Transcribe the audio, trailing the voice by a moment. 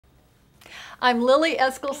I'm Lily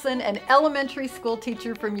Eskelsen, an elementary school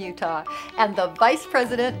teacher from Utah and the Vice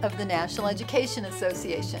President of the National Education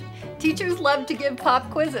Association. Teachers love to give pop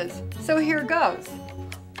quizzes, so here goes.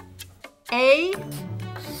 A10.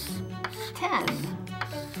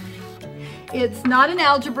 It's not an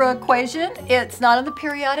algebra equation, it's not on the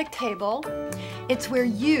periodic table. It's where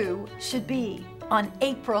you should be on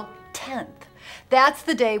April 10th. That's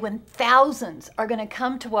the day when thousands are going to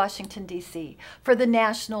come to Washington, D.C. for the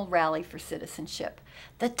National Rally for Citizenship.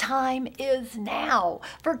 The time is now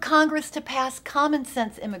for Congress to pass common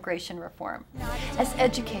sense immigration reform. As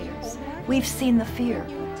educators, we've seen the fear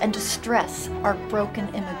and distress our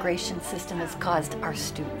broken immigration system has caused our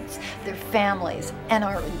students, their families, and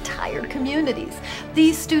our entire communities.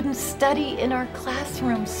 These students study in our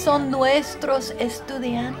classrooms. Son nuestros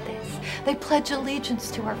estudiantes. They pledge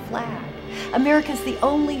allegiance to our flag. America's the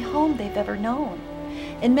only home they've ever known.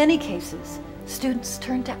 In many cases, students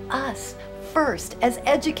turn to us first as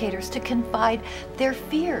educators to confide their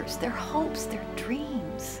fears, their hopes, their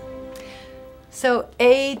dreams. So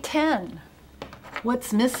A10,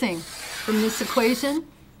 what's missing from this equation?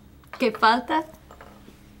 ¿Qué falta?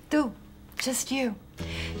 Tú, just you.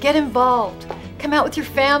 Get involved. Come out with your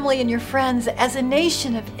family and your friends. As a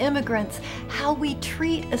nation of immigrants, how we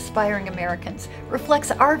treat aspiring Americans reflects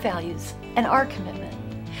our values and our commitment.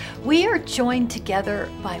 We are joined together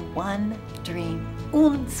by one dream,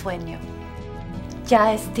 un sueño.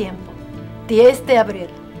 Ya es tiempo. 10 de abril.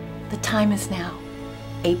 The time is now.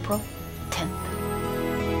 April